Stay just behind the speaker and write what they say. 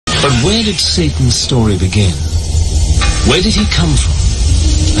But where did Satan's story begin? Where did he come from?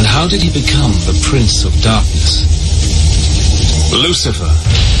 And how did he become the Prince of Darkness? Lucifer,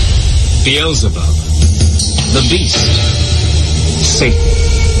 Beelzebub, the Beast, Satan.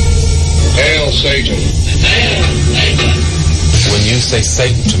 Hail, Satan. Hail, Satan. When you say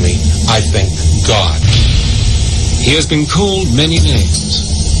Satan to me, I think God. He has been called many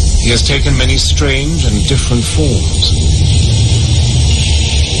names. He has taken many strange and different forms.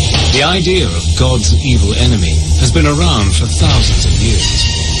 The idea of God's evil enemy has been around for thousands of years.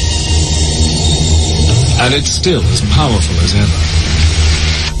 And it's still as powerful as ever.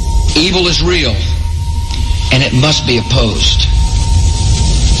 Evil is real, and it must be opposed.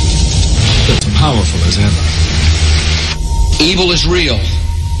 As powerful as ever. Evil is real,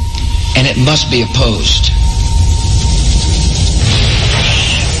 and it must be opposed.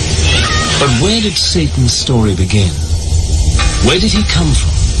 But where did Satan's story begin? Where did he come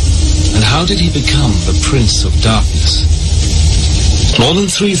from? And how did he become the Prince of Darkness? More than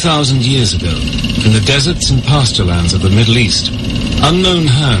 3,000 years ago, in the deserts and pasture lands of the Middle East, unknown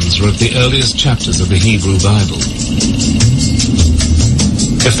hands wrote the earliest chapters of the Hebrew Bible.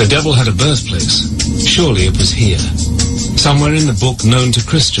 If the devil had a birthplace, surely it was here, somewhere in the book known to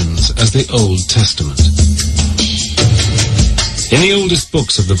Christians as the Old Testament. In the oldest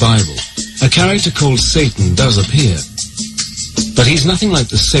books of the Bible, a character called Satan does appear, but he's nothing like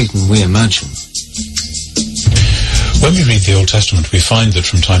the Satan we imagine. When we read the Old Testament, we find that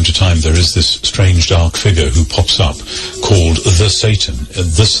from time to time there is this strange dark figure who pops up called the Satan.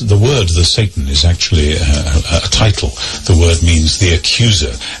 The word the Satan is actually a title. The word means the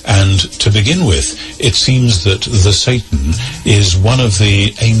accuser. And to begin with, it seems that the Satan is one of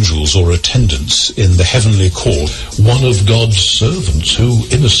the angels or attendants in the heavenly court. One of God's servants who,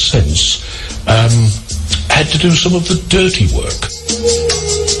 in a sense, had to do some of the dirty work.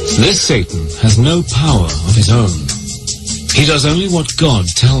 This Satan has no power of his own. He does only what God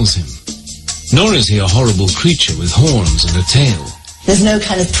tells him. Nor is he a horrible creature with horns and a tail. There's no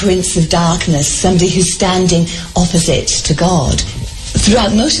kind of prince of darkness, somebody who's standing opposite to God.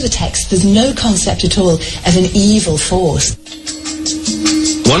 Throughout most of the text, there's no concept at all of an evil force.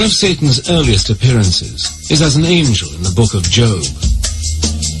 One of Satan's earliest appearances is as an angel in the book of Job.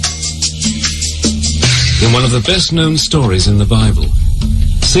 In one of the best-known stories in the Bible,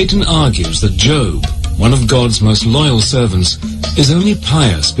 Satan argues that Job, one of God's most loyal servants, is only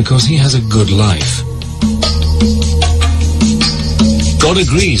pious because he has a good life. God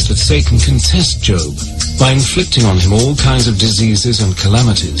agrees that Satan can test Job by inflicting on him all kinds of diseases and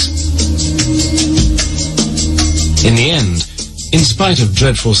calamities. In the end, in spite of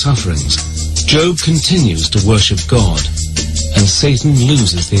dreadful sufferings, Job continues to worship God, and Satan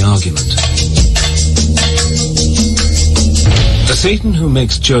loses the argument. The Satan who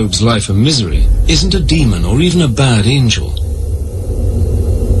makes Job's life a misery isn't a demon or even a bad angel.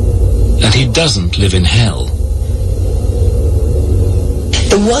 And he doesn't live in hell.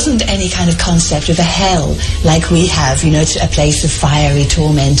 There wasn't any kind of concept of a hell like we have, you know, a place of fiery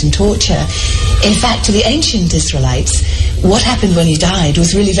torment and torture. In fact, to the ancient Israelites, what happened when you died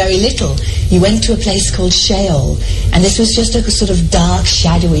was really very little. You went to a place called Sheol, and this was just a sort of dark,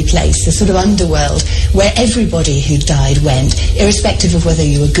 shadowy place, a sort of underworld, where everybody who died went, irrespective of whether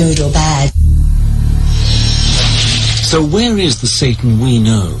you were good or bad. So where is the Satan we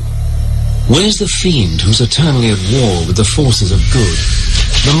know? Where's the fiend who's eternally at war with the forces of good?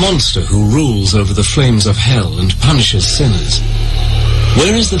 The monster who rules over the flames of hell and punishes sinners?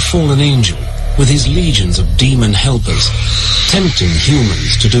 Where is the fallen angel with his legions of demon helpers, tempting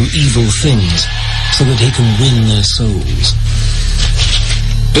humans to do evil things so that he can win their souls?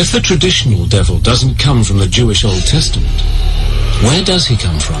 If the traditional devil doesn't come from the Jewish Old Testament, where does he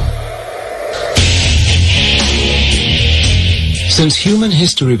come from? Since human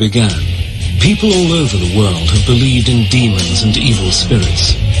history began, people all over the world have believed in demons and evil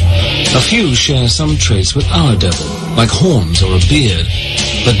spirits. A few share some traits with our devil, like horns or a beard,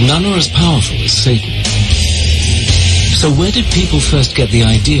 but none are as powerful as Satan. So where did people first get the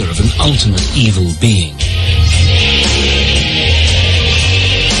idea of an ultimate evil being?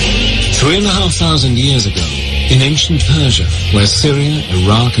 3,500 years ago, in ancient Persia, where Syria,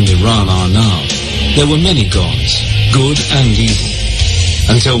 Iraq and Iran are now, there were many gods, good and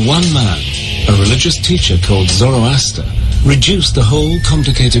evil, until one man, a religious teacher called Zoroaster, reduced the whole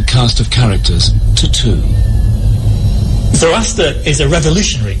complicated cast of characters to two. Zoroaster is a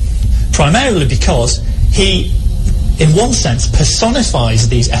revolutionary, primarily because he, in one sense, personifies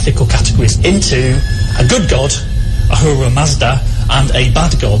these ethical categories into a good god, Ahura Mazda, and a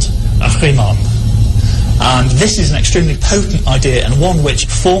bad god, Ahriman. And this is an extremely potent idea, and one which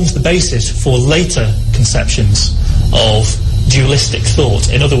forms the basis for later conceptions of dualistic thought.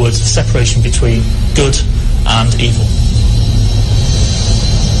 In other words, the separation between good and evil.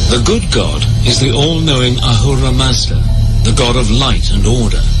 The good God is the all-knowing Ahura Mazda, the god of light and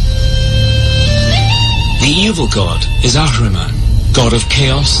order. The evil god is Ahriman, god of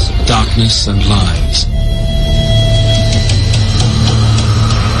chaos, darkness and lies.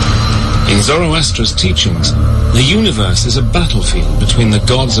 In Zoroastra's teachings, the universe is a battlefield between the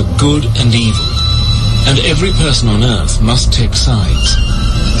gods of good and evil, and every person on earth must take sides.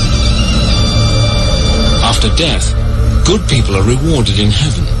 After death, good people are rewarded in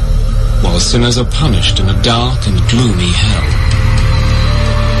heaven, while sinners are punished in a dark and gloomy hell.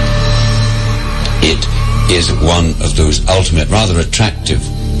 It is one of those ultimate, rather attractive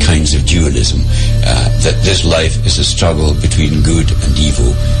kinds of dualism, that this life is a struggle between good and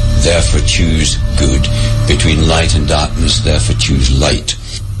evil, therefore choose good, between light and darkness, therefore choose light.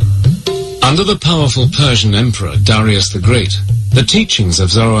 Under the powerful Persian emperor Darius the Great, the teachings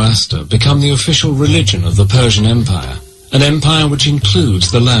of Zoroaster become the official religion of the Persian Empire, an empire which includes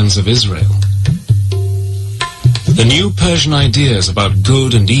the lands of Israel. The new Persian ideas about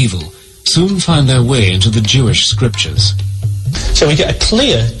good and evil soon find their way into the Jewish scriptures. So we get a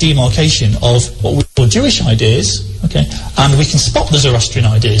clear demarcation of what we call Jewish ideas, okay, and we can spot the Zoroastrian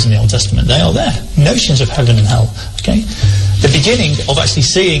ideas in the Old Testament. They are there. Notions of heaven and hell, okay. The beginning of actually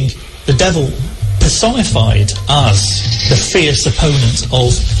seeing the devil personified as the fierce opponent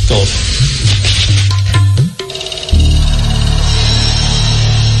of God.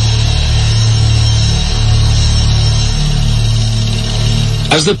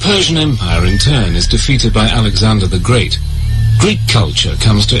 As the Persian Empire in turn is defeated by Alexander the Great, Greek culture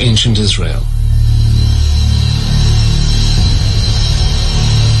comes to ancient Israel.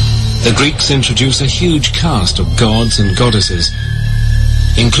 The Greeks introduce a huge cast of gods and goddesses,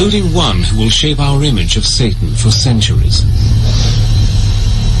 including one who will shape our image of Satan for centuries.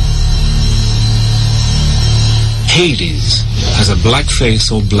 Hades has a black face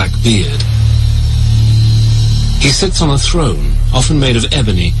or black beard. He sits on a throne, often made of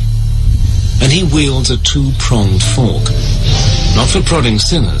ebony, and he wields a two-pronged fork, not for prodding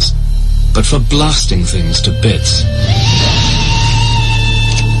sinners, but for blasting things to bits.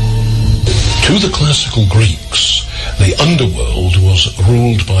 To the classical Greeks, the underworld was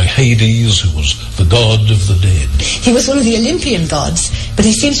ruled by Hades, who was the god of the dead. He was one of the Olympian gods, but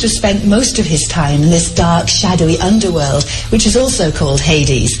he seems to have spent most of his time in this dark, shadowy underworld, which is also called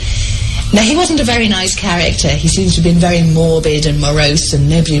Hades. Now, he wasn't a very nice character. He seems to have been very morbid and morose, and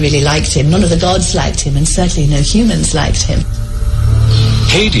nobody really liked him. None of the gods liked him, and certainly no humans liked him.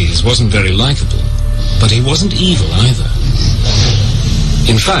 Hades wasn't very likable, but he wasn't evil either.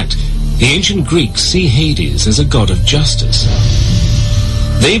 In fact, the ancient Greeks see Hades as a god of justice.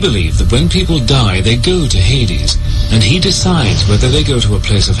 They believe that when people die, they go to Hades, and he decides whether they go to a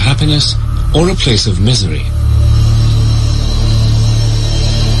place of happiness or a place of misery.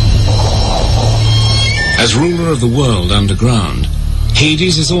 As ruler of the world underground,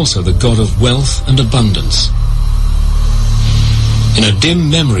 Hades is also the god of wealth and abundance. In a dim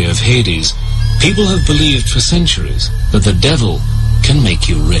memory of Hades, people have believed for centuries that the devil can make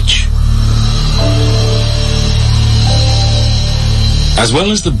you rich. As well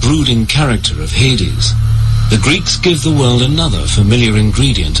as the brooding character of Hades, the Greeks give the world another familiar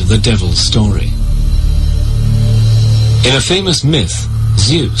ingredient of the devil's story. In a famous myth,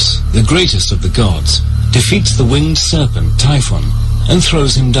 Zeus, the greatest of the gods, defeats the winged serpent Typhon and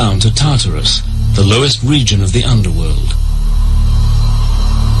throws him down to Tartarus, the lowest region of the underworld.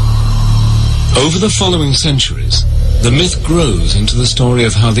 Over the following centuries, the myth grows into the story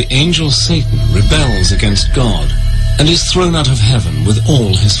of how the angel Satan rebels against God and is thrown out of heaven with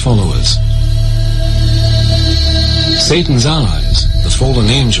all his followers. Satan's allies, the fallen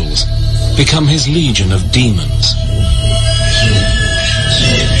angels, become his legion of demons.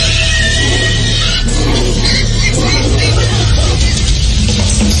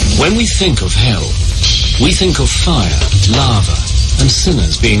 When we think of hell, we think of fire, lava, and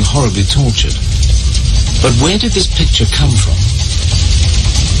sinners being horribly tortured. But where did this picture come from?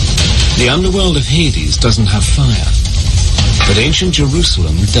 The underworld of Hades doesn't have fire, but ancient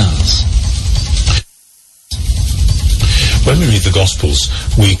Jerusalem does. When we read the Gospels,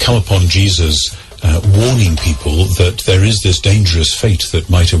 we come upon Jesus warning people that there is this dangerous fate that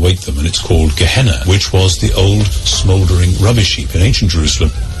might await them, and it's called Gehenna, which was the old smouldering rubbish heap in ancient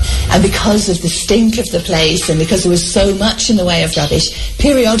Jerusalem. And because of the stink of the place, and because there was so much in the way of rubbish,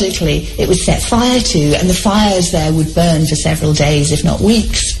 periodically it would set fire to, and the fires there would burn for several days, if not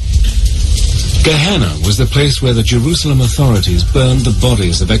weeks. Gehenna was the place where the Jerusalem authorities burned the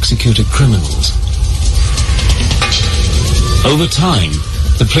bodies of executed criminals. Over time,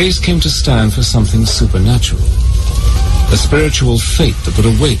 the place came to stand for something supernatural, a spiritual fate that would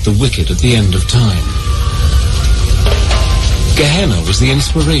await the wicked at the end of time. Gehenna was the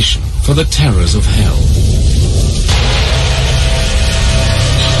inspiration for the terrors of hell.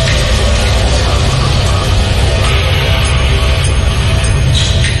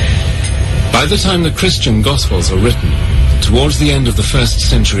 By the time the Christian Gospels are written, towards the end of the 1st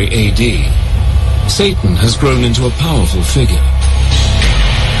century AD, Satan has grown into a powerful figure.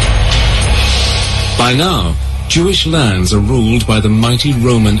 By now, Jewish lands are ruled by the mighty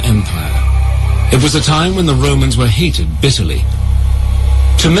Roman Empire. It was a time when the Romans were hated bitterly.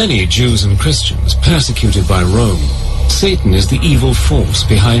 To many Jews and Christians persecuted by Rome, Satan is the evil force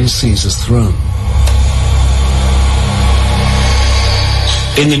behind Caesar's throne.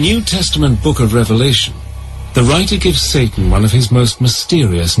 In the New Testament book of Revelation, the writer gives Satan one of his most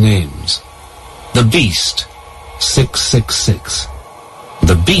mysterious names, the Beast, 666.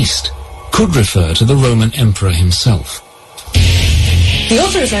 The Beast could refer to the Roman Emperor himself. The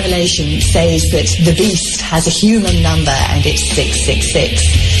author of Revelation says that the beast has a human number and it's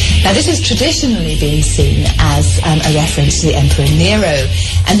 666. Now this has traditionally been seen as a reference to the Emperor Nero,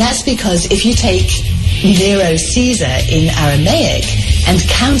 and that's because if you take Nero Caesar in Aramaic and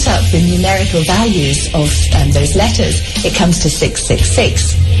count up the numerical values of those letters, it comes to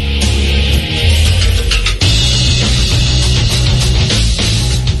 666.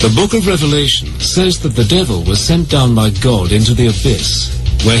 The book of Revelation says that the devil was sent down by God into the abyss,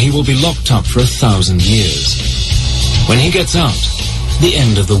 where he will be locked up for 1,000 years. When he gets out, the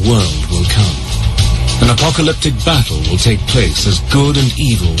end of the world will come. An apocalyptic battle will take place as good and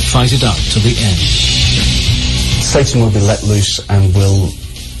evil fight it out to the end. Satan will be let loose and will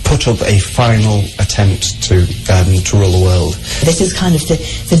put up a final attempt to rule the world. This is kind of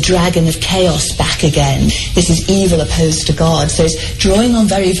the dragon of chaos back again. This is evil opposed to God. So it's drawing on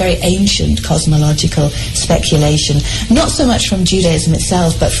very, very ancient cosmological speculation, not so much from Judaism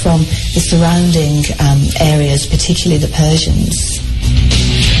itself, but from the surrounding areas, particularly the Persians.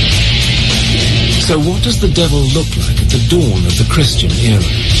 So what does the devil look like at the dawn of the Christian era?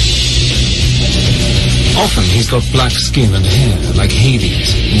 Often he's got black skin and hair, like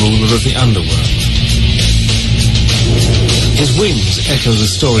Hades, ruler of the underworld. His wings echo the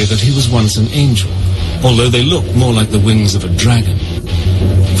story that he was once an angel, although they look more like the wings of a dragon.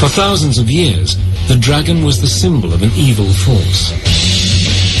 For thousands of years, the dragon was the symbol of an evil force.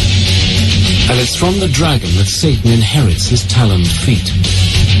 And it's from the dragon that Satan inherits his taloned feet.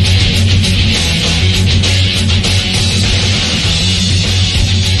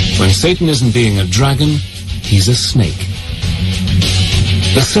 When Satan isn't being a dragon, he's a snake.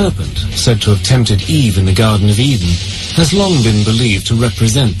 The serpent, said to have tempted Eve in the Garden of Eden, has long been believed to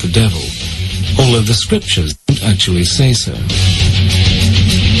represent the devil, although the scriptures don't actually say so.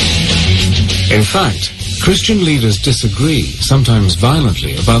 In fact, Christian leaders disagree, sometimes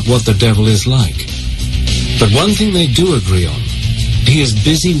violently, about what the devil is like. But one thing they do agree on: he is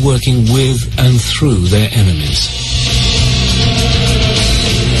busy working with and through their enemies.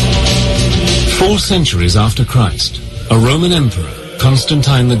 4 centuries after Christ, a Roman emperor,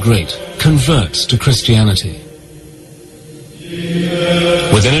 Constantine the Great, converts to Christianity.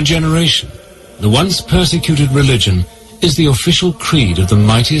 Within a generation, the once persecuted religion is the official creed of the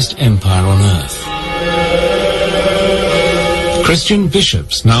mightiest empire on earth. Christian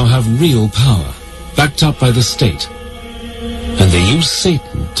bishops now have real power, backed up by the state, and they use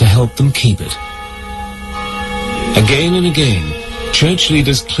Satan to help them keep it. Again and again, church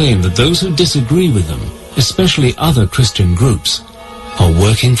leaders claim that those who disagree with them, especially other Christian groups, are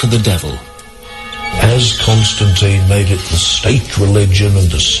working for the devil. As Constantine made it the state religion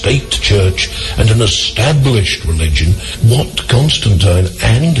and a state church and an established religion, what Constantine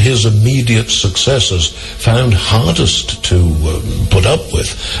and his immediate successors found hardest to put up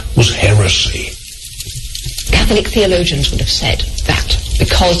with was heresy. Catholic theologians would have said that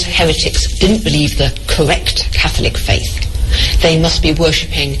because heretics didn't believe the correct Catholic faith, they must be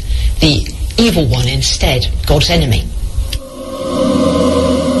worshipping the evil one instead, God's enemy.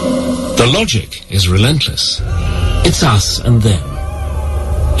 The logic is relentless. It's us and them.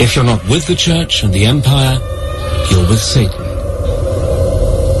 If you're not with the church and the empire, you're with Satan.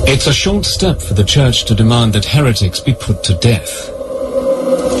 It's a short step for the church to demand that heretics be put to death.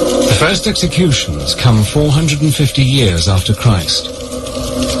 The first executions come 450 years after Christ.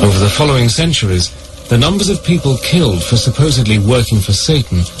 Over the following centuries, the numbers of people killed for supposedly working for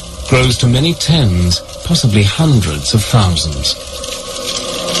Satan grows to many tens, possibly hundreds of thousands.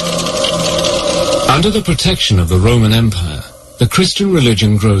 Under the protection of the Roman Empire, the Christian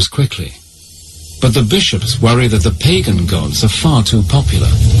religion grows quickly. But the bishops worry that the pagan gods are far too popular.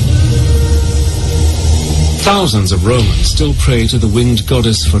 Thousands of Romans still pray to the winged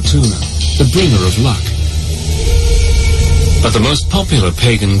goddess Fortuna, the bringer of luck. But the most popular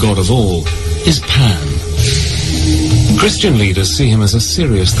pagan god of all is Pan. Christian leaders see him as a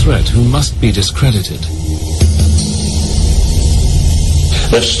serious threat who must be discredited.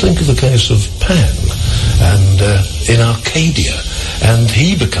 Let's think of the case of Pan and in Arcadia, and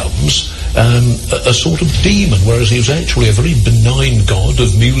he becomes a sort of demon, whereas he was actually a very benign god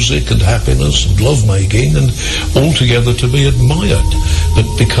of music and happiness and lovemaking and altogether to be admired, but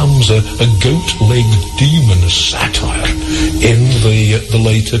becomes a goat-legged demon satire in the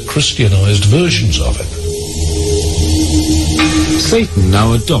later Christianized versions of it. Satan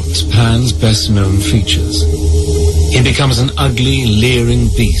now adopts Pan's best-known features. He becomes an ugly, leering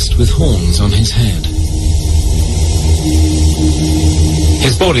beast with horns on his head.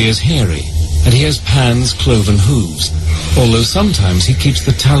 His body is hairy, and he has Pan's cloven hooves, although sometimes he keeps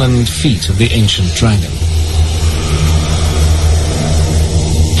the taloned feet of the ancient dragon.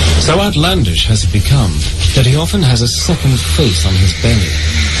 So outlandish has he become that he often has a second face on his belly.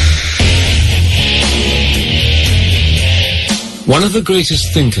 One of the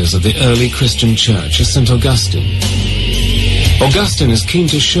greatest thinkers of the early Christian church is St. Augustine. Augustine is keen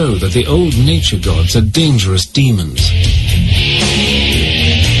to show that the old nature gods are dangerous demons.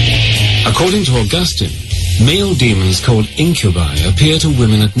 According to Augustine, male demons called incubi appear to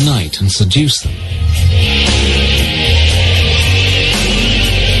women at night and seduce them.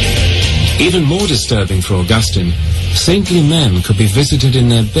 Even more disturbing for Augustine, saintly men could be visited in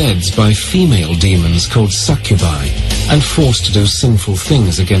their beds by female demons called succubi and forced to do sinful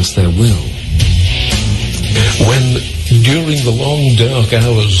things against their will. When, during the long dark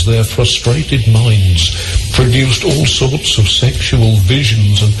hours, their frustrated minds produced all sorts of sexual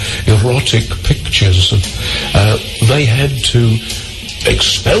visions and erotic pictures, and they had to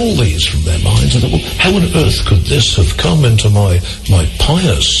expel these from their minds. And thought, well, how on earth could this have come into my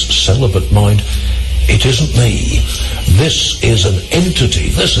pious, celibate mind? It isn't me. This is an entity.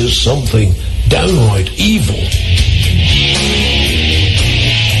 This is something downright evil.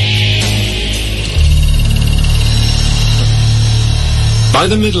 By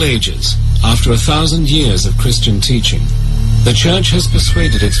the Middle Ages, after 1,000 years of Christian teaching, the Church has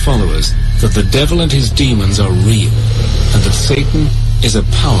persuaded its followers that the devil and his demons are real, and that Satan is a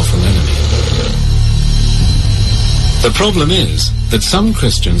powerful enemy. The problem is that some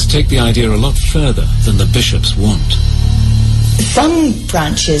Christians take the idea a lot further than the bishops want. Some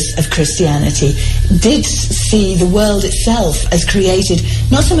branches of Christianity did see the world itself as created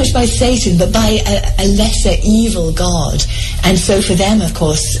not so much by Satan but by a lesser evil god, and so for them, of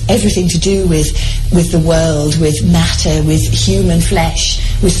course, everything to do with the world, with matter, with human flesh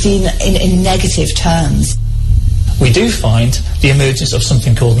was seen in negative terms. We do find the emergence of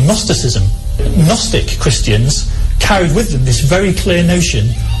something called Gnosticism. Gnostic Christians carried with them this very clear notion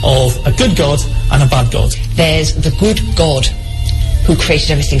of a good God and a bad God. There's the good God who created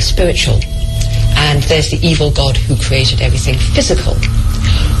everything spiritual, and there's the evil God who created everything physical,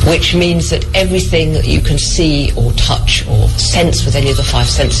 which means that everything that you can see or touch or sense with any of the five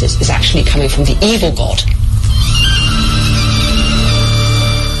senses is actually coming from the evil God.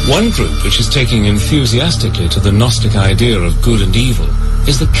 One group which is taking enthusiastically to the Gnostic idea of good and evil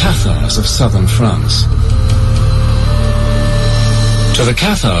is the Cathars of southern France. To the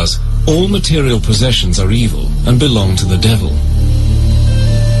Cathars, all material possessions are evil and belong to the devil.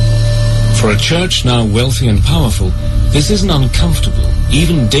 For a church now wealthy and powerful, this is an uncomfortable,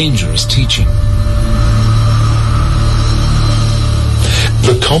 even dangerous teaching.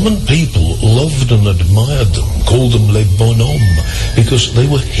 The common people loved and admired them, called them les bonhommes, because they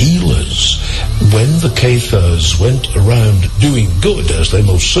were healers. When the Cathars went around doing good, as they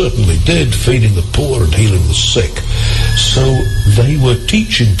most certainly did, feeding the poor and healing the sick, so they were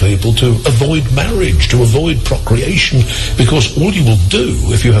teaching people to avoid marriage, to avoid procreation, because all you will do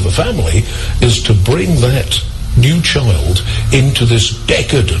if you have a family is to bring that new child into this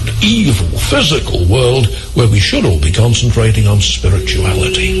decadent, evil, physical world where we should all be concentrating on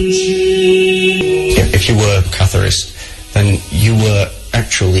spirituality. If you were Catharist, then you were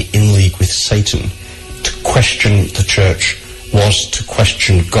actually in league with Satan. To question the church was to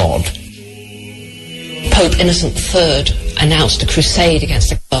question God. Pope Innocent III announced a crusade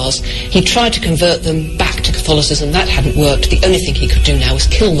against the Cathars. He tried to convert them back to Catholicism. That hadn't worked. The only thing he could do now was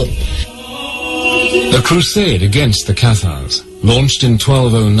kill them. The crusade against the Cathars, launched in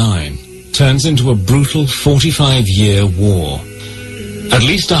 1209, turns into a brutal 45-year war. At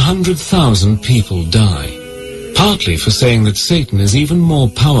least 100,000 people die, partly for saying that Satan is even more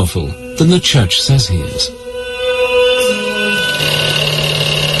powerful than the Church says he is.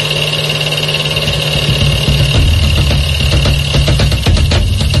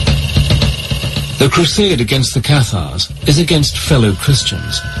 The crusade against the Cathars is against fellow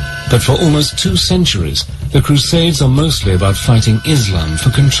Christians, but for almost 2 centuries, the Crusades are mostly about fighting Islam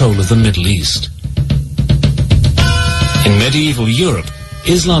for control of the Middle East. In medieval Europe,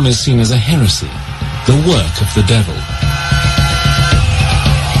 Islam is seen as a heresy, the work of the devil.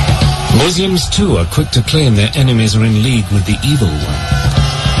 Muslims too are quick to claim their enemies are in league with the evil one.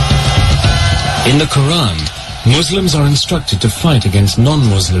 In the Quran, Muslims are instructed to fight against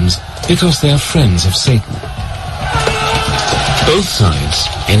non-Muslims because they are friends of Satan. Both sides,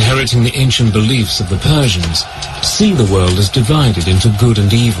 inheriting the ancient beliefs of the Persians, see the world as divided into good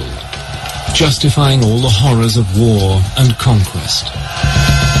and evil, justifying all the horrors of war and conquest.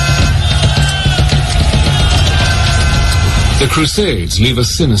 The Crusades leave a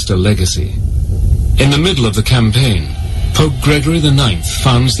sinister legacy. In the middle of the campaign, Pope Gregory IX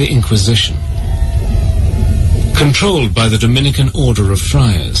founds the Inquisition. Controlled by the Dominican Order of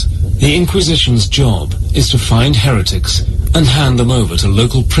Friars, the Inquisition's job is to find heretics and hand them over to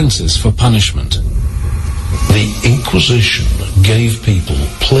local princes for punishment. The Inquisition gave people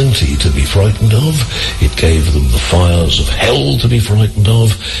plenty to be frightened of, it gave them the fires of hell to be frightened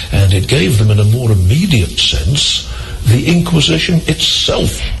of, and it gave them, in a more immediate sense, the Inquisition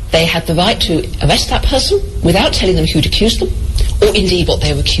itself. They had the right to arrest that person without telling them who'd accused them, or indeed what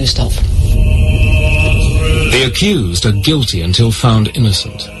they were accused of. The accused are guilty until found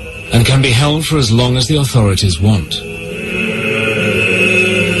innocent, and can be held for as long as the authorities want.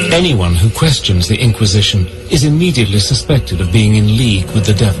 Anyone who questions the Inquisition is immediately suspected of being in league with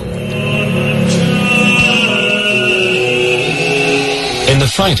the devil. In the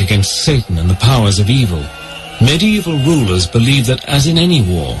fight against Satan and the powers of evil, medieval rulers believed that, as in any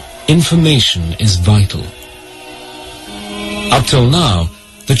war, information is vital. Up till now,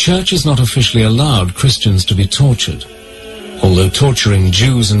 the Church has not officially allowed Christians to be tortured, although torturing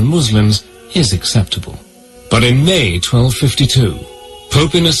Jews and Muslims is acceptable. But in May 1252,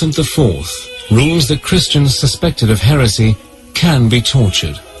 Pope Innocent IV rules that Christians suspected of heresy can be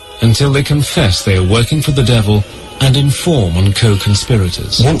tortured until they confess they are working for the devil and inform on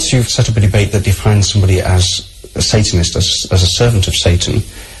co-conspirators. Once you've set up a debate that defines somebody as a Satanist, as a servant of Satan,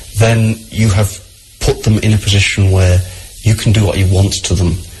 then you have put them in a position where you can do what you want to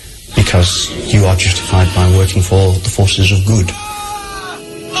them because you are justified by working for the forces of good.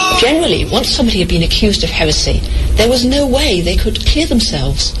 Generally, once somebody had been accused of heresy, there was no way they could clear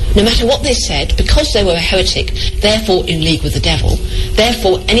themselves. No matter what they said, because they were a heretic, therefore in league with the devil,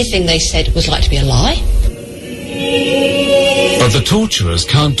 therefore anything they said was like to be a lie. But the torturers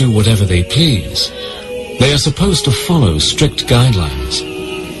can't do whatever they please. They are supposed to follow strict guidelines.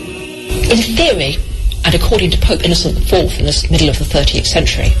 In theory, and according to Pope Innocent IV in the middle of the 13th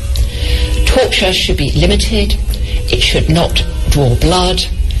century, torture should be limited, it should not draw blood,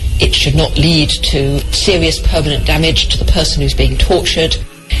 it should not lead to serious permanent damage to the person who's being tortured.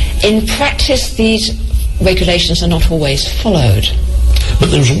 In practice, these regulations are not always followed.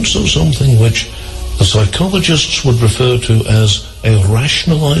 But there's also something which the psychologists would refer to as a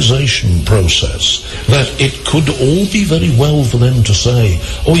rationalization process, that it could all be very well for them to say,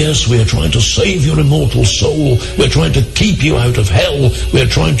 oh yes, we're trying to save your immortal soul, we're trying to keep you out of hell, we're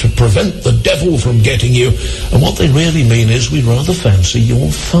trying to prevent the devil from getting you, and what they really mean is we'd rather fancy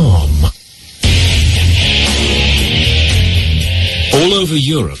your farm. All over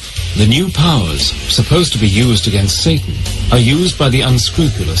Europe, the new powers, supposed to be used against Satan, are used by the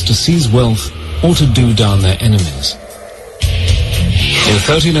unscrupulous to seize wealth or to do down their enemies. In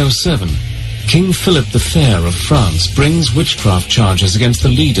 1307, King Philip the Fair of France brings witchcraft charges against the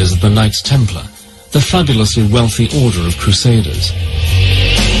leaders of the Knights Templar, the fabulously wealthy order of crusaders.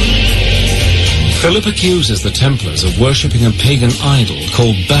 Philip accuses the Templars of worshipping a pagan idol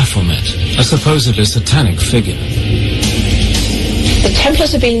called Baphomet, a supposedly satanic figure. The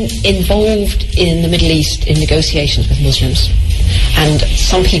Templars have been involved in the Middle East in negotiations with Muslims. And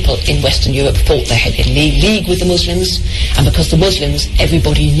some people in Western Europe thought they had been in league with the Muslims, and because the Muslims,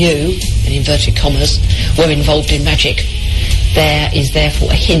 everybody knew, in inverted commas, were involved in magic, there is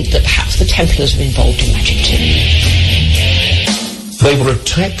therefore a hint that perhaps the Templars were involved in magic too. They were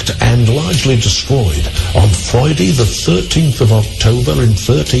attacked and largely destroyed on Friday the 13th of October in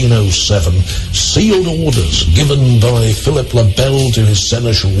 1307, sealed orders given by Philip le Bel to his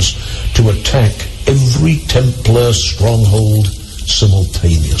seneschals to attack every Templar stronghold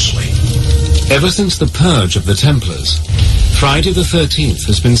simultaneously. Ever since the purge of the Templars, Friday the 13th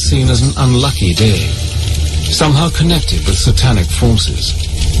has been seen as an unlucky day, somehow connected with satanic forces.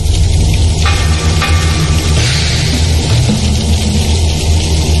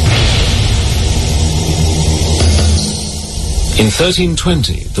 In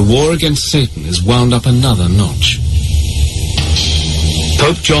 1320, the war against Satan is wound up another notch.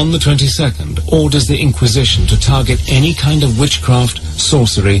 Pope John the 22nd orders the Inquisition to target any kind of witchcraft,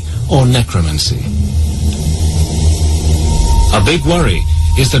 sorcery, or necromancy. A big worry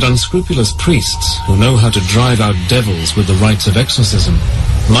is that unscrupulous priests who know how to drive out devils with the rites of exorcism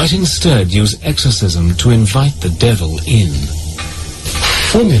might instead use exorcism to invite the devil in.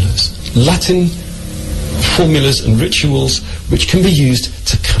 Formulas, Latin formulas and rituals which can be used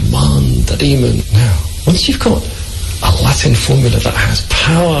to command the demon. Now, once you've got a Latin formula that has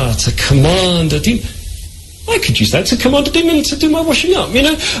power to command a demon, I could use that to command a demon to do my washing up, you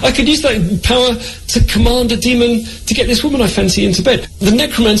know? I could use that power to command a demon to get this woman I fancy into bed. The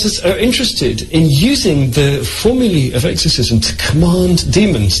necromancers are interested in using the formulae of exorcism to command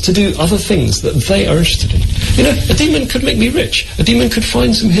demons to do other things that they are interested in. You know, a demon could make me rich. A demon could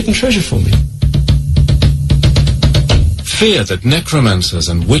find some hidden treasure for me. Fear that necromancers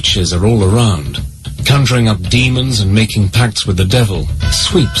and witches are all around, conjuring up demons and making pacts with the devil,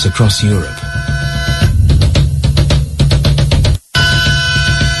 sweeps across Europe.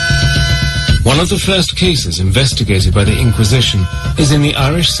 One of the first cases investigated by the Inquisition is in the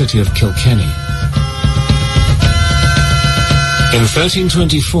Irish city of Kilkenny. In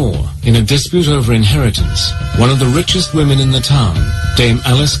 1324, in a dispute over inheritance, one of the richest women in the town, Dame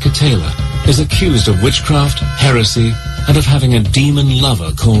Alice Catala, is accused of witchcraft, heresy, and of having a demon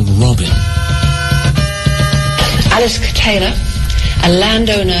lover called Robin. Alice Catala, a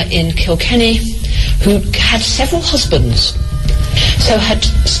landowner in Kilkenny who had several husbands, so her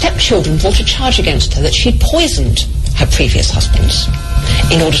stepchildren brought a charge against her that she'd poisoned her previous husbands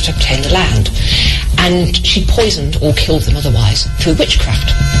in order to obtain the land, and she poisoned or killed them otherwise through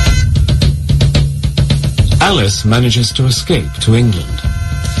witchcraft. Alice manages to escape to England.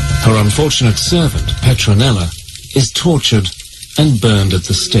 Her unfortunate servant, Petronella, is tortured and burned at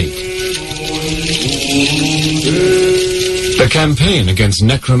the stake. The campaign against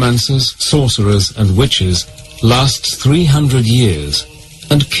necromancers, sorcerers, and witches lasts 300 years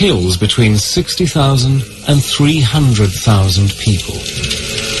and kills between 60,000 and 300,000 people.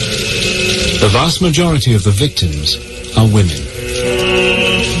 The vast majority of the victims are women.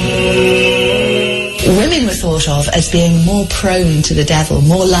 Women were thought of as being more prone to the devil,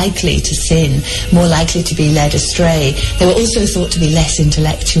 more likely to sin, more likely to be led astray. They were also thought to be less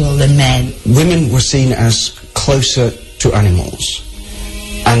intellectual than men. Women were seen as closer to animals.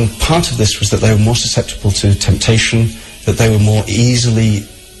 And part of this was that they were more susceptible to temptation, that they were more easily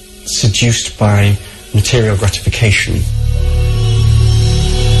seduced by material gratification.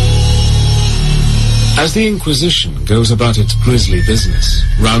 As the Inquisition goes about its grisly business,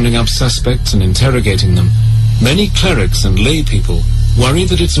 rounding up suspects and interrogating them, many clerics and lay people worry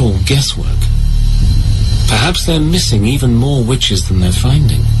that it's all guesswork. Perhaps they're missing even more witches than they're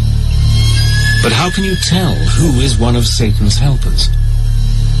finding. But how can you tell who is one of Satan's helpers?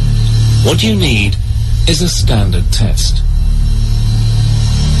 What you need is a standard test.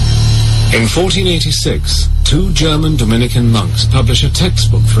 In 1486, two German Dominican monks publish a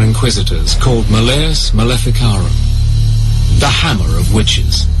textbook for inquisitors called Malleus Maleficarum, the Hammer of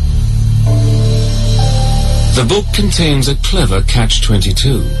Witches. The book contains a clever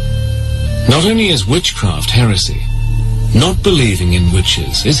catch-22. Not only is witchcraft heresy, not believing in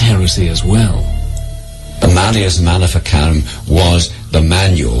witches is heresy as well. The Malleus Maleficarum was the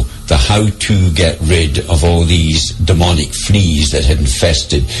manual, the how to get rid of all these demonic fleas that had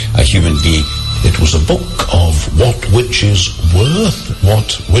infested a human being. It was a book of what witches were,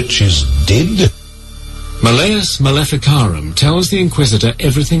 what witches did. Malleus Maleficarum tells the Inquisitor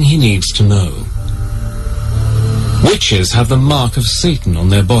everything he needs to know. Witches have the mark of Satan on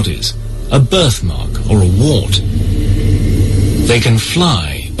their bodies, a birthmark or a wart. They can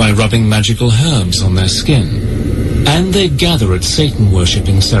fly by rubbing magical herbs on their skin, and they gather at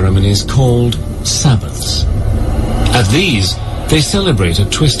Satan-worshipping ceremonies called Sabbaths. At these, they celebrate a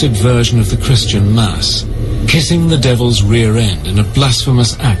twisted version of the Christian Mass, kissing the devil's rear end in a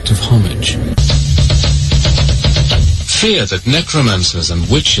blasphemous act of homage. Fear that necromancers and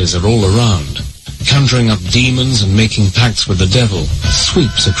witches are all around, conjuring up demons and making pacts with the devil,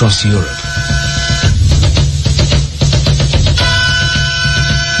 sweeps across Europe.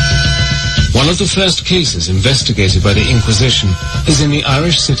 One of the first cases investigated by the Inquisition is in the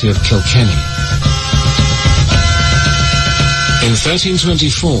Irish city of Kilkenny. In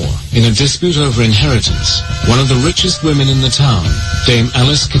 1324, in a dispute over inheritance, one of the richest women in the town, Dame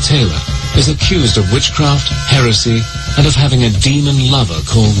Alice Catela, is accused of witchcraft, heresy, and of having a demon lover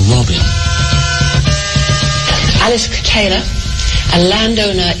called Robin. Alice Catela, a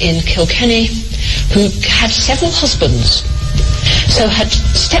landowner in Kilkenny, who had several husbands, so her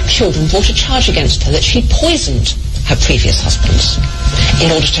stepchildren brought a charge against her that she poisoned her previous husbands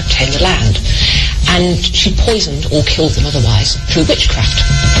in order to obtain the land. And she poisoned or killed them otherwise through witchcraft.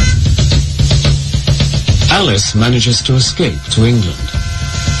 Alice manages to escape to England.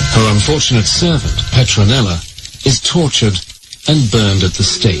 Her unfortunate servant, Petronella, is tortured and burned at the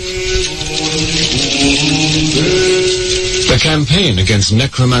stake. The campaign against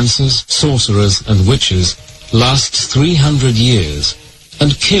necromancers, sorcerers, and witches lasts 300 years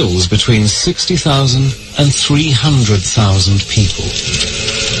and kills between 60,000 and 300,000 people.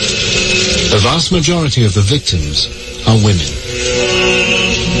 The vast majority of the victims are women.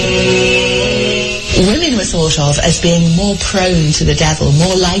 Women were thought of as being more prone to the devil,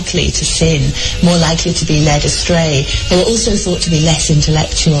 more likely to sin, more likely to be led astray. They were also thought to be less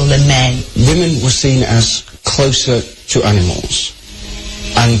intellectual than men. Women were seen as closer to animals.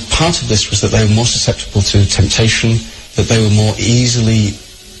 And part of this was that they were more susceptible to temptation, that they were more easily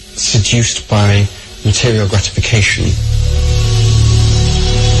seduced by material gratification.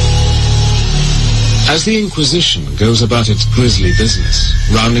 As the Inquisition goes about its grisly business,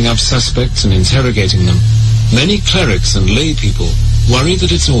 rounding up suspects and interrogating them, many clerics and lay people worry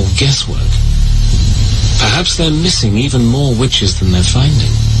that it's all guesswork. Perhaps they're missing even more witches than they're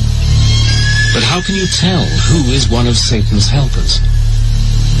finding. But how can you tell who is one of Satan's helpers?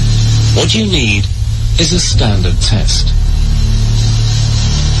 What you need is a standard test.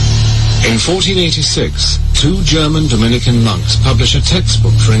 In 1486, two German Dominican monks publish a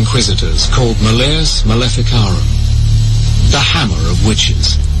textbook for inquisitors called Malleus Maleficarum, the Hammer of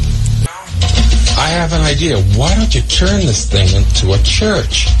Witches. I have an idea. Why don't you turn this thing into a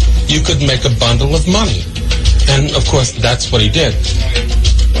church? You could make a bundle of money. And, of course, that's what he did.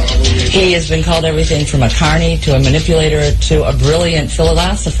 He has been called everything from a carny to a manipulator to a brilliant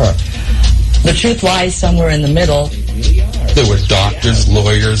philosopher. The truth lies somewhere in the middle. There were doctors,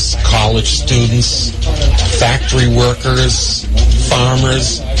 lawyers, college students, factory workers,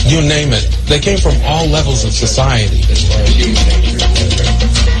 farmers, you name it. They came from all levels of society.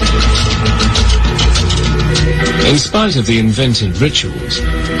 In spite of the invented rituals,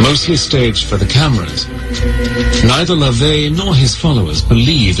 mostly staged for the cameras, neither LaVey nor his followers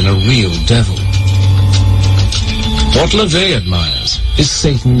believe in a real devil. What LaVey admires is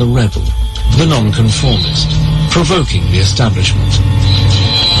Satan the rebel, the nonconformist, provoking the establishment.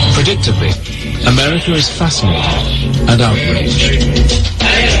 Predictably, America is fascinated and outraged.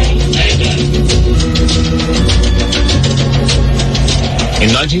 In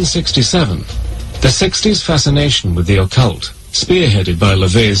 1967, the 60s fascination with the occult, spearheaded by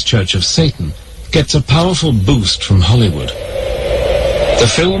LaVey's Church of Satan, gets a powerful boost from Hollywood. The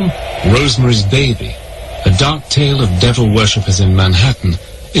film Rosemary's Baby, a dark tale of devil worshippers in Manhattan,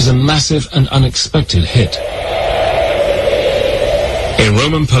 is a massive and unexpected hit. In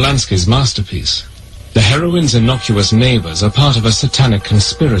Roman Polanski's masterpiece, the heroine's innocuous neighbors are part of a satanic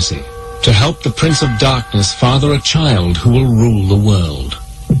conspiracy to help the Prince of Darkness father a child who will rule the world.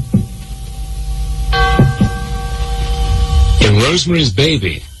 In Rosemary's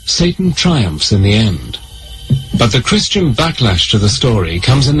Baby, Satan triumphs in the end. But the Christian backlash to the story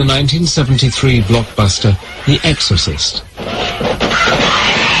comes in the 1973 blockbuster The Exorcist.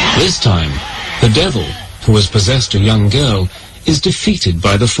 This time, the devil, who has possessed a young girl, is defeated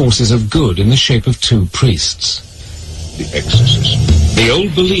by the forces of good in the shape of two priests. The Exorcist. The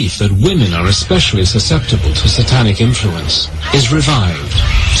old belief that women are especially susceptible to satanic influence is revived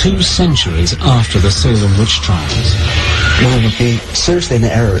 2 centuries after the Salem witch trials. We would be seriously in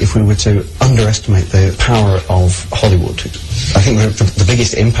error if we were to underestimate the power of Hollywood. I think the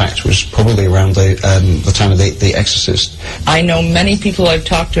biggest impact was probably around the time of The Exorcist. I know many people I've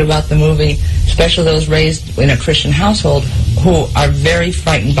talked to about the movie, especially those raised in a Christian household, who are very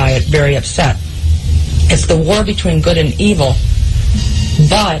frightened by it, very upset. It's the war between good and evil,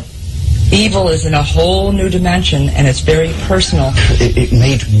 but evil is in a whole new dimension, and it's very personal. It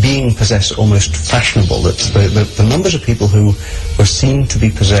made being possessed almost fashionable. That the numbers of people who were seen to be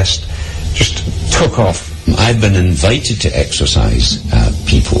possessed just took off. I've been invited to exorcise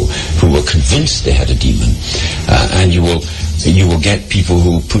people who were convinced they had a demon, and you will get people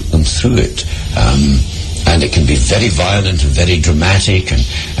who put them through it. And it can be very violent and very dramatic and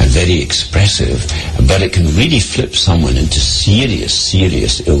very expressive, but it can really flip someone into serious,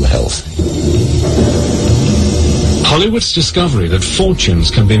 serious ill health. Hollywood's discovery that fortunes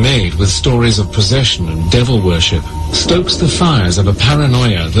can be made with stories of possession and devil worship stokes the fires of a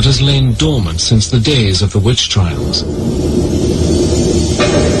paranoia that has lain dormant since the days of the witch trials.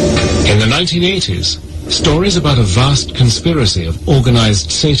 In the 1980s, stories about a vast conspiracy of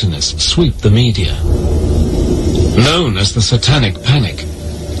organized Satanists sweep the media. Known as the Satanic Panic,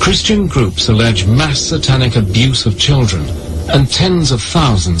 Christian groups allege mass satanic abuse of children and tens of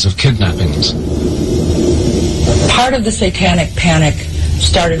thousands of kidnappings. Part of the Satanic Panic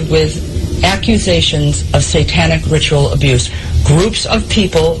started with accusations of satanic ritual abuse. Groups of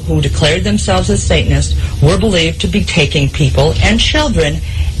people who declared themselves as Satanists were believed to be taking people and children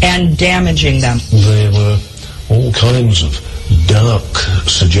and damaging them. There were all kinds of dark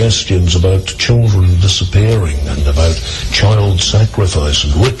suggestions about children disappearing and about child sacrifice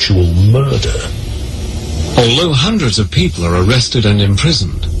and ritual murder. Although hundreds of people are arrested and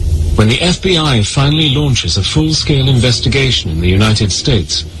imprisoned, when the FBI finally launches a full-scale investigation in the United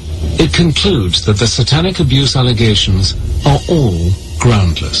States, it concludes that the satanic abuse allegations are all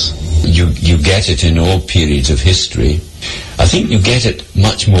groundless. You get it in all periods of history. I think you get it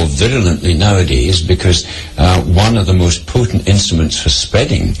much more virulently nowadays because one of the most potent instruments for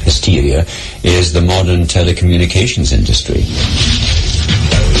spreading hysteria is the modern telecommunications industry.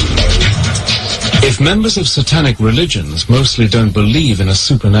 If members of satanic religions mostly don't believe in a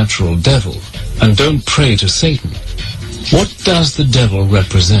supernatural devil and don't pray to Satan, what does the devil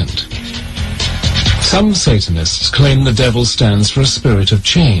represent? Some Satanists claim the devil stands for a spirit of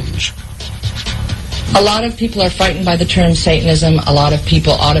change. A lot of people are frightened by the term Satanism. A lot of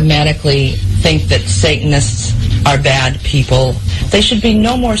people automatically think that Satanists are bad people. They should be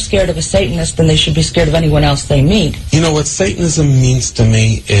no more scared of a Satanist than they should be scared of anyone else they meet. You know, what Satanism means to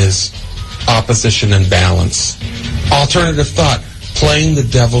me is opposition and balance. Alternative thought, playing the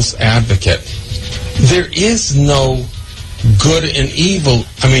devil's advocate. There is no good and evil.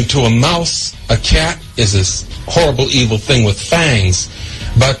 I mean, to a mouse, a cat is this horrible evil thing with fangs.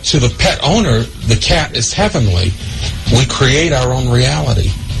 But to the pet owner, the cat is heavenly. We create our own reality.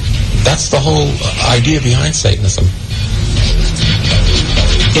 That's the whole idea behind Satanism.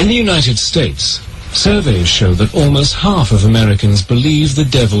 In the United States, surveys show that almost half of Americans believe the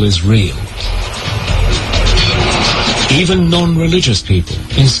devil is real. Even non-religious people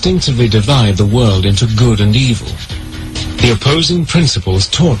instinctively divide the world into good and evil, the opposing principles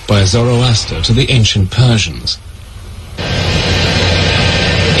taught by Zoroaster to the ancient Persians.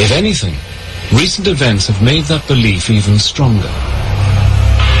 If anything, recent events have made that belief even stronger.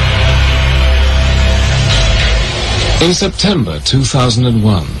 In September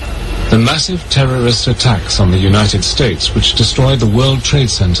 2001, the massive terrorist attacks on the United States, which destroyed the World Trade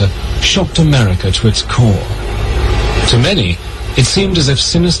Center, shocked America to its core. To many, it seemed as if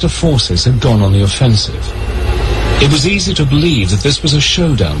sinister forces had gone on the offensive. It was easy to believe that this was a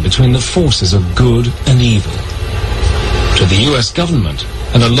showdown between the forces of good and evil. To the US government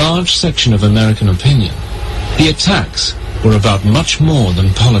and a large section of American opinion, the attacks were about much more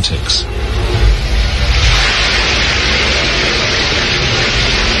than politics.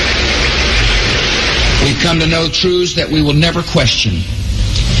 We've come to know truths that we will never question.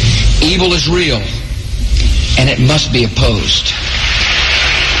 Evil is real, and it must be opposed.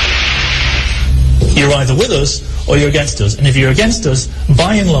 You're either with us or you're against us. And if you're against us,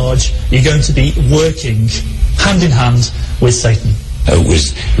 by and large, you're going to be working hand in hand with Satan. It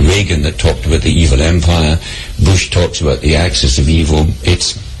was Reagan that talked about the evil empire. Bush talks about the axis of evil.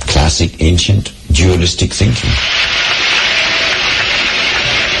 It's classic, ancient, dualistic thinking.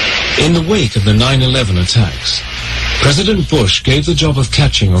 In the wake of the 9/11 attacks, President Bush gave the job of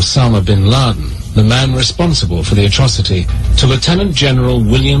catching Osama bin Laden, the man responsible for the atrocity, to Lieutenant General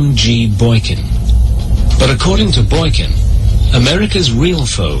William G. Boykin. But according to Boykin, America's real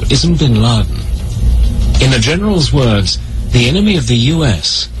foe isn't bin Laden. In the general's words, the enemy of the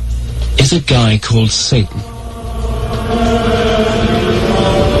U.S. is a guy called Satan.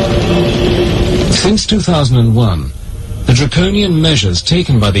 Since 2001, the draconian measures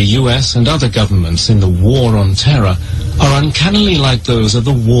taken by the US and other governments in the war on terror are uncannily like those of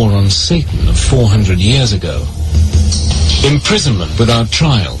the war on Satan of 400 years ago. Imprisonment without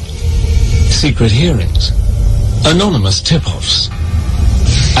trial, secret hearings, anonymous tip-offs,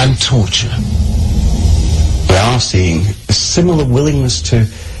 and torture. We are seeing a similar willingness to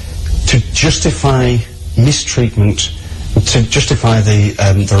justify mistreatment, to justify the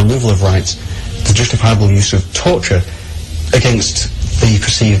removal of rights, the justifiable use of torture against the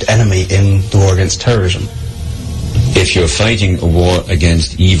perceived enemy in the war against terrorism. If you're fighting a war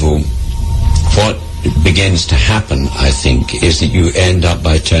against evil, what begins to happen, I think, is that you end up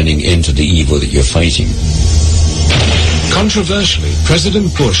by turning into the evil that you're fighting. Controversially,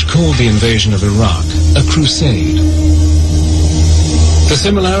 President Bush called the invasion of Iraq a crusade. The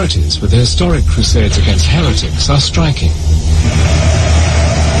similarities with the historic crusades against heretics are striking.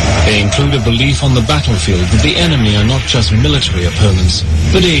 They include a belief on the battlefield that the enemy are not just military opponents,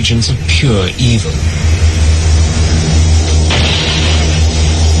 but agents of pure evil.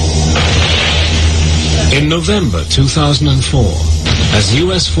 In November 2004, as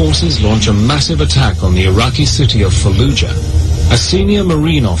US forces launch a massive attack on the Iraqi city of Fallujah, a senior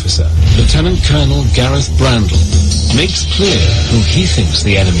Marine officer, Lieutenant Colonel Gareth Brandle, makes clear who he thinks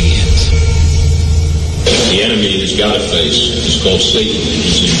the enemy is. The enemy has got a face. It's called Satan.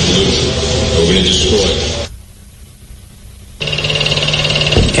 It's in Fallujah. We're going to destroy it.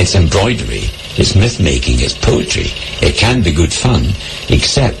 It's embroidery, it's myth-making, it's poetry. It can be good fun,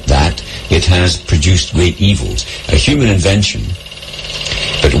 except that it has produced great evils. A human invention,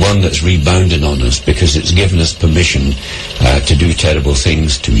 but one that's rebounded on us because it's given us permission to do terrible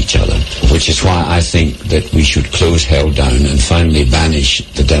things to each other, which is why I think that we should close hell down and finally banish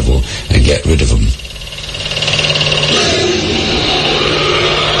the devil and get rid of him.